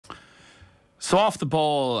So Off the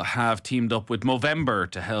Ball have teamed up with Movember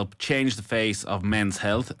to help change the face of men's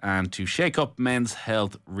health and to shake up men's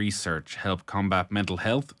health research, help combat mental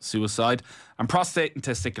health, suicide and prostate and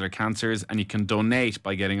testicular cancers. And you can donate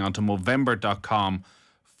by getting onto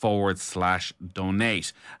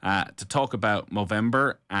Movember.com/donate. To talk about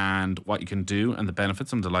Movember and what you can do and the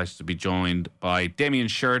benefits, I'm delighted to be joined by Damien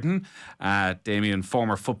Sheridan. Damien,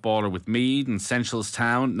 former footballer with Meath and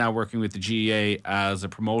Seneschalstown, now working with the GAA as a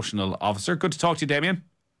promotional officer. Good to talk to you, Damien.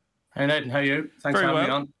 Hey Nathan, how are you? Thanks for having me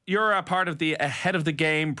on. You're a part of the Ahead of the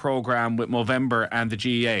Game programme with Movember and the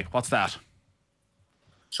GAA. What's that?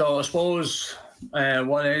 So I suppose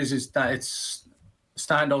what it is that it's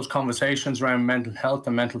starting those conversations around mental health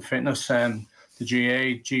and mental fitness. The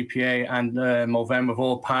GAA, GPA and Movember have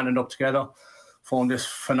all partnered up together, formed this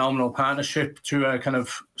phenomenal partnership to kind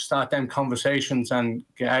of start them conversations and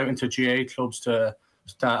get out into GAA clubs to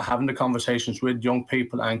start having the conversations with young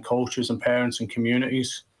people and coaches and parents and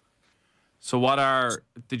communities. So what are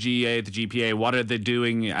the GAA, the GPA, what are they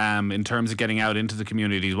doing in terms of getting out into the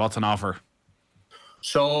communities? What's on offer?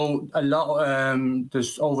 So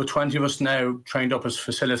there's over 20 of us now trained up as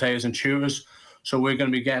facilitators and tutors. So we're going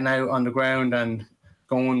to be getting out on the ground and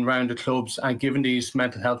going around the clubs and giving these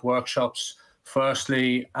mental health workshops,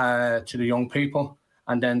 firstly to the young people,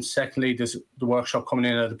 and then secondly there's the workshop coming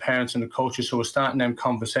in at the parents and the coaches. So we're starting them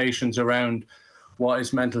conversations around what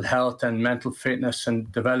is mental health and mental fitness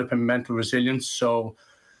and developing mental resilience. So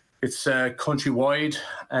it's countrywide,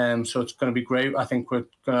 so it's going to be great. I think we're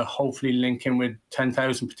going to hopefully link in with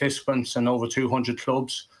 10,000 participants and over 200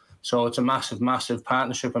 clubs. So it's a massive, massive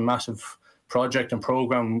partnership and massive project and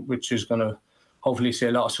program, which is going to hopefully see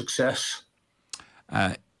a lot of success.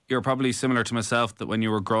 You're probably similar to myself that when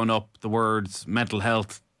you were growing up, the words mental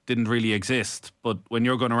health didn't really exist. But when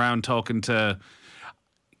you're going around talking to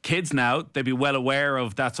kids now, they'd be well aware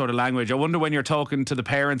of that sort of language. I wonder when you're talking to the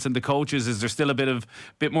parents and the coaches, is there still a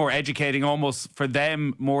bit more educating almost for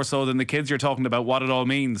them more so than the kids you're talking about what it all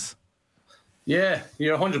means? Yeah,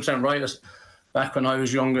 you're 100% right. Back when I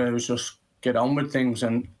was younger, it was just get on with things,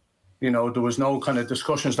 and there was no kind of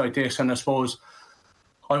discussions like this. And I suppose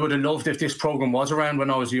I would have loved if this program was around when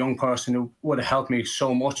I was a young person. It would have helped me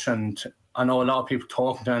so much. And I know a lot of people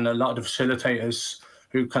talking to, and a lot of the facilitators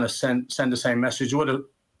who kind of send the same message would have,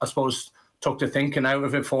 I suppose, took the thinking out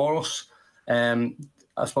of it for us. I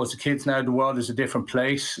suppose the kids now, the world is a different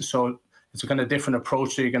place. So it's a kind of different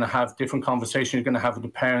approach. So you're going to have different conversations you're going to have with the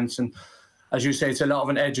parents. And as you say, it's a lot of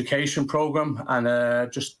an education program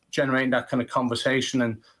and just generating that kind of conversation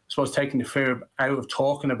and I suppose taking the fear out of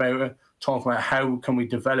talking about it, talking about how can we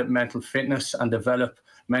develop mental fitness and develop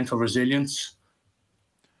mental resilience.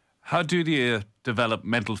 How do you develop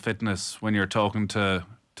mental fitness when you're talking to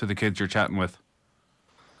the kids you're chatting with?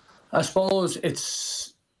 I suppose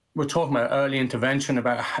we're talking about early intervention,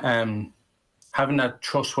 about having that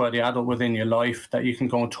trustworthy adult within your life that you can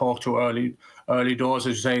go and talk to early doors.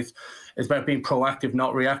 As you say, it's about being proactive,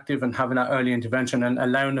 not reactive, and having that early intervention and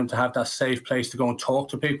allowing them to have that safe place to go and talk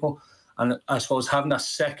to people. And I suppose having that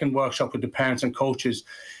second workshop with the parents and coaches,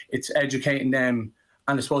 it's educating them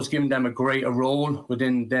and I suppose giving them a greater role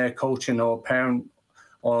within their coaching or parent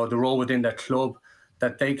or the role within their club,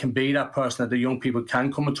 that they can be that person that the young people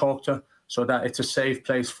can come and talk to so that it's a safe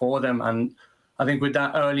place for them. And I think with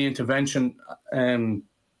that early intervention, it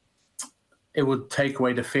would take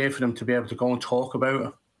away the fear for them to be able to go and talk about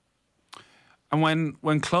it. And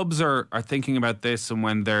when clubs are thinking about this and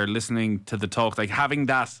when they're listening to the talk, like having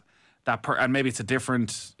and maybe it's a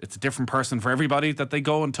different person for everybody that they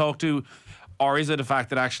go and talk to, or is it a fact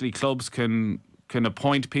that actually clubs can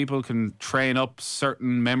appoint people, can train up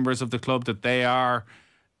certain members of the club that they are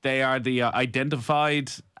the identified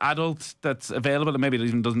adult that's available, and maybe it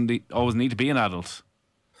even doesn't always need to be an adult?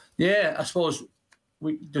 Yeah, I suppose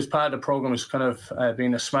this part of the program is kind of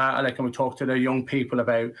being a smart aleck, and we talk to the young people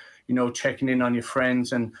about checking in on your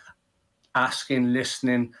friends and asking,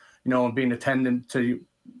 listening, and being attendant to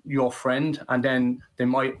your friend, and then they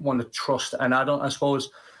might want to trust an adult. I suppose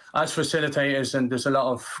as facilitators, and there's a lot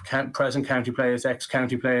of present county players,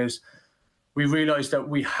 ex-county players, we realise that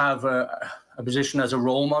we have a position as a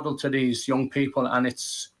role model to these young people, and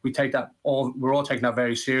we're all taking that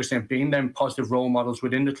very seriously and being them positive role models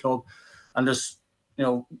within the club. And there's,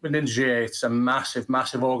 within the GAA, it's a massive,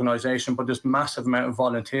 massive organisation, but there's massive amount of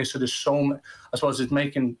volunteers. So there's I suppose it's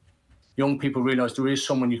making young people realise there is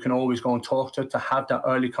someone you can always go and talk to have that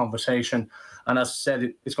early conversation. And as I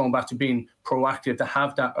said, it's going back to being proactive, to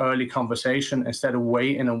have that early conversation instead of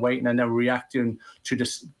waiting and then reacting to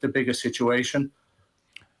the bigger situation.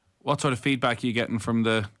 What sort of feedback are you getting from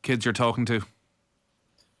the kids you're talking to?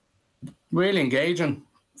 Really engaging.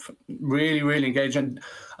 really, really engaging.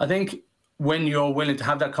 I think when you're willing to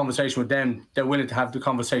have that conversation with them, they're willing to have the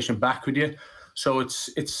conversation back with you. So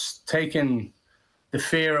it's taking the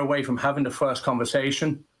fear away from having the first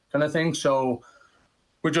conversation kind of thing. So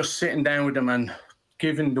we're just sitting down with them and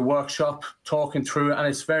giving the workshop, talking through it, and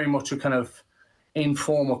it's very much a kind of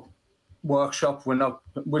informal workshop.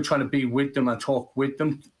 We're trying to be with them and talk with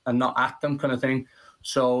them and not at them kind of thing.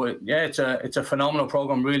 So it's a phenomenal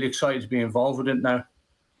program. Really excited to be involved with it now.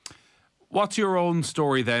 What's your own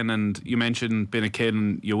story then? And you mentioned being a kid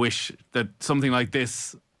and you wish that something like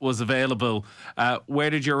this was available. Where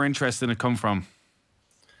did your interest in it come from?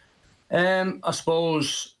 I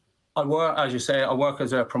suppose I work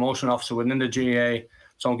as a promotion officer within the GAA,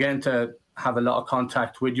 so I'm getting to have a lot of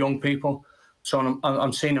contact with young people. So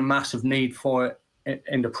I'm seeing a massive need for it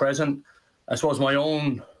in the present. I suppose my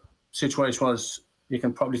own situation was, you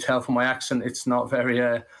can probably tell from my accent, it's not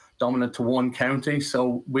very dominant to one county.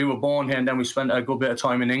 So we were born here and then we spent a good bit of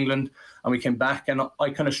time in England and we came back, and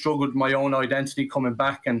I kind of struggled with my own identity coming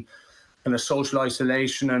back and kind of social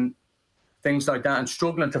isolation and things like that, and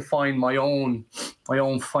struggling to find my own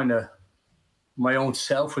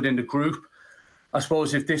self within the group. I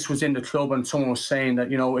suppose if this was in the club and someone was saying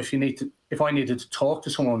that, if I needed to talk to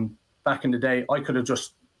someone back in the day, I could have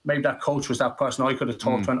just, maybe that coach was that person I could have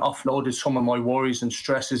talked to and offloaded some of my worries and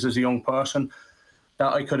stresses as a young person,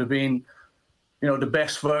 that I could have been, the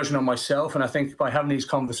best version of myself. And I think by having these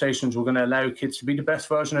conversations, we're going to allow kids to be the best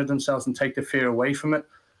version of themselves and take the fear away from it.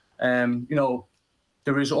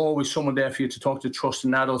 There is always someone there for you to talk to,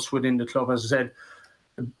 trusting adults within the club. As I said,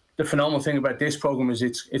 the phenomenal thing about this program is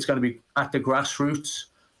it's going to be at the grassroots,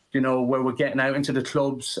 where we're getting out into the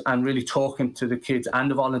clubs and really talking to the kids and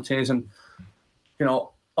the volunteers. And,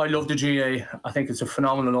 I love the GAA. I think it's a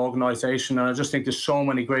phenomenal organisation. And I just think there's so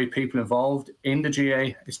many great people involved in the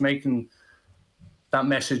GAA. It's making that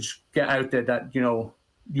message get out there that,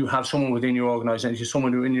 you have someone within your organisation,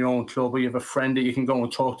 someone within your own club, or you have a friend that you can go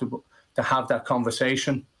and talk to have that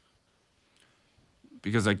conversation.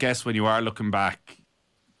 Because I guess when you are looking back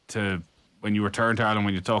to when you returned to Ireland,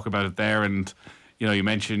 when you talk about it there, and you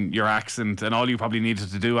mentioned your accent, and all you probably needed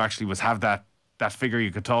to do actually was have that figure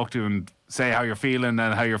you could talk to and say how you're feeling,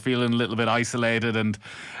 and how you're feeling a little bit isolated, and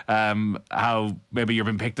how maybe you've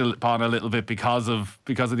been picked upon a little bit because of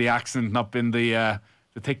the accent not being the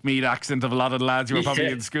thick meat accent of a lot of the lads you were probably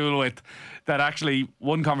in school with. That actually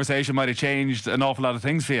one conversation might have changed an awful lot of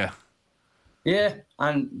things for you. Yeah,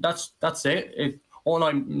 and that's it. All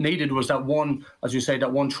I needed was that one, as you say,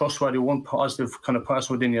 that one trustworthy, one positive kind of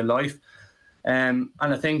person within your life. And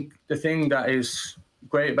I think the thing that is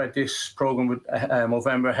great about this program with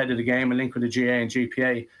Movember ahead of the game and linked with the GA and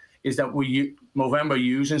GPA is that Movember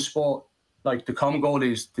using sport, like the common goal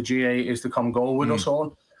is the GA is the common goal with us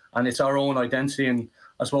all, and it's our own identity. And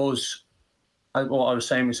I suppose, what I was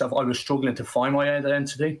saying myself, I was struggling to find my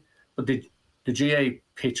identity, but the GA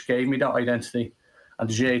pitch gave me that identity, and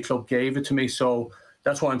the GA club gave it to me. So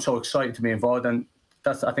that's why I'm so excited to be involved. And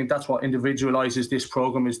I think that's what individualizes this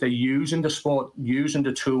program, is they're using the sport, using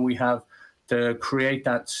the tool we have to create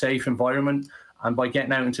that safe environment. And by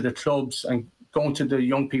getting out into the clubs and going to the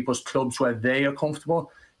young people's clubs where they are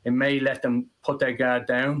comfortable, it may let them put their guard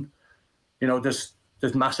down. There's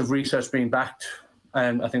massive research being backed,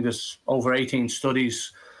 and I think there's over 18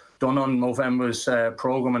 studies done on Movember's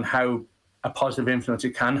program and how a positive influence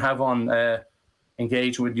it can have on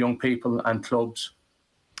engaging with young people and clubs.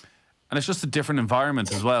 And it's just a different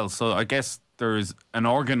environment as well. So I guess there's an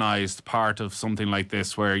organised part of something like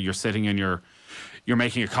this where you're sitting and you're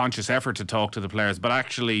making a conscious effort to talk to the players. But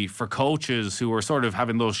actually, for coaches who are sort of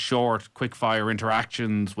having those short, quick-fire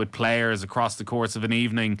interactions with players across the course of an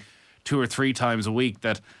evening, 2 or 3 times a week,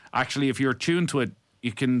 that actually, if you're tuned to it,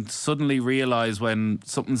 you can suddenly realise when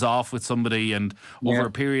something's off with somebody, and over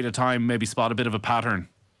a period of time maybe spot a bit of a pattern.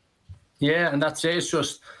 Yeah, and that's it. It's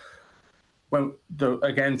just,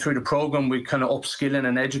 again, through the programme, we kind of upskilling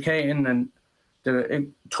and educating and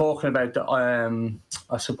talking about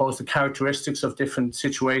I suppose the characteristics of different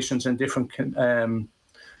situations and different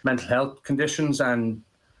mental health conditions. And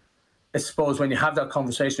I suppose when you have that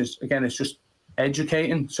conversation, it's just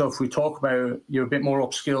educating. So if we talk about, you're a bit more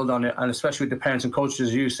upskilled on it, and especially with the parents and coaches,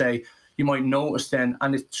 as you say, you might notice then,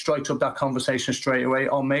 and it strikes up that conversation straight away.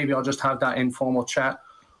 Or maybe I'll just have that informal chat,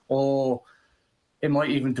 or it might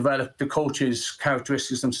even develop the coach's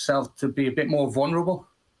characteristics themselves to be a bit more vulnerable.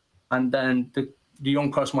 And then the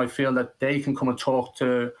young person might feel that they can come and talk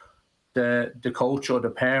to the coach or the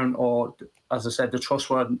parent, or, as I said, the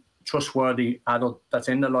trustworthy adult that's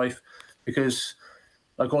in their life. Because,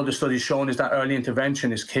 like all the studies shown, is that early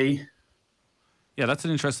intervention is key. Yeah, that's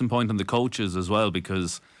an interesting point on the coaches as well,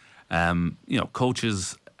 because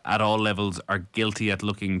coaches at all levels are guilty at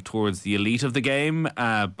looking towards the elite of the game,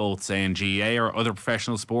 both say in GAA or other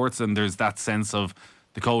professional sports, and there's that sense of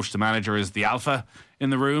the coach, the manager, is the alpha in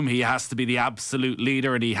the room. He has to be the absolute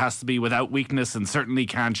leader, and he has to be without weakness, and certainly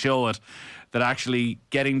can't show it. That actually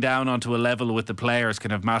getting down onto a level with the players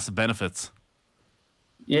can have massive benefits.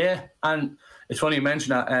 Yeah, and it's funny you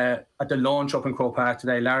mentioned that. At the launch up in Croke Park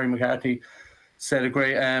today, Larry McCarthy said a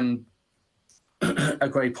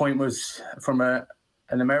great point was from an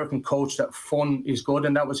American coach that fun is good,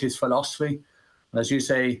 and that was his philosophy. And as you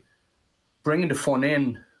say, bringing the fun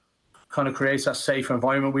in kind of creates that safe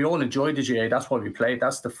environment. We all enjoyed the GAA. That's why we played.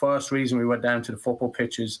 That's the first reason we went down to the football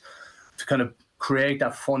pitches, to kind of create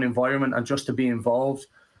that fun environment and just to be involved.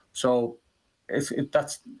 So it's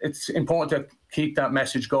important to keep that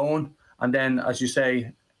message going. And then, as you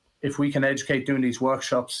say, if we can educate doing these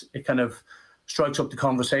workshops, it kind of strikes up the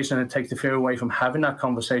conversation and it takes the fear away from having that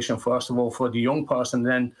conversation, first of all, for the young person,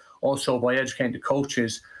 then also by educating the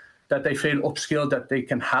coaches that they feel upskilled, that they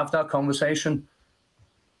can have that conversation.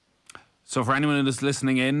 So for anyone who's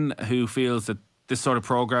listening in who feels that this sort of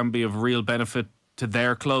program be of real benefit to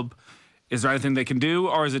their club, is there anything they can do,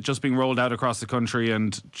 or is it just being rolled out across the country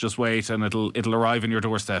and just wait and it'll arrive in your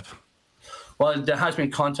doorstep? Well, there has been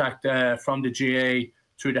contact from the GAA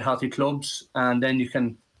through the Healthy Clubs, and then you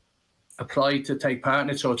can apply to take part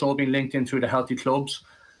in it. So it's all been linked in through the Healthy Clubs.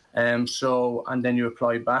 And then you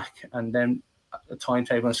apply back, and then a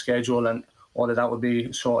timetable and schedule and all of that would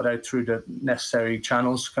be sorted out through the necessary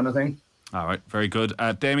channels, kind of thing. All right, very good.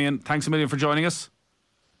 Damien, thanks a million for joining us.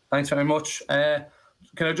 Thanks very much.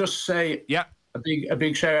 Can I just say a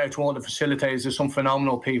big shout out to all the facilitators. There's some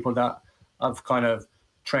phenomenal people that I've kind of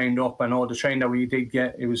trained up, and all the training that we did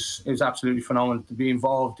get, it was absolutely phenomenal to be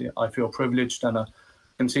involved. I feel privileged, and I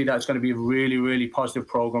can see that it's going to be a really, really positive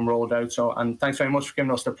program rolled out. So, and thanks very much for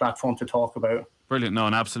giving us the platform to talk about it. Brilliant. No,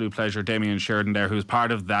 an absolute pleasure. Damien Sheridan there, who's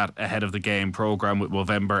part of that Ahead of the Game programme with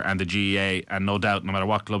Movember and the GAA. And no doubt, no matter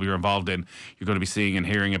what club you're involved in, you're going to be seeing and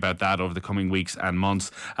hearing about that over the coming weeks and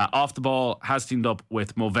months. Off the Ball has teamed up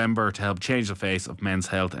with Movember to help change the face of men's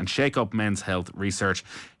health and shake up men's health research.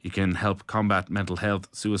 You can help combat mental health,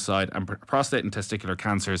 suicide and prostate and testicular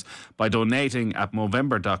cancers by donating at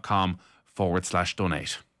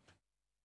movember.com/donate.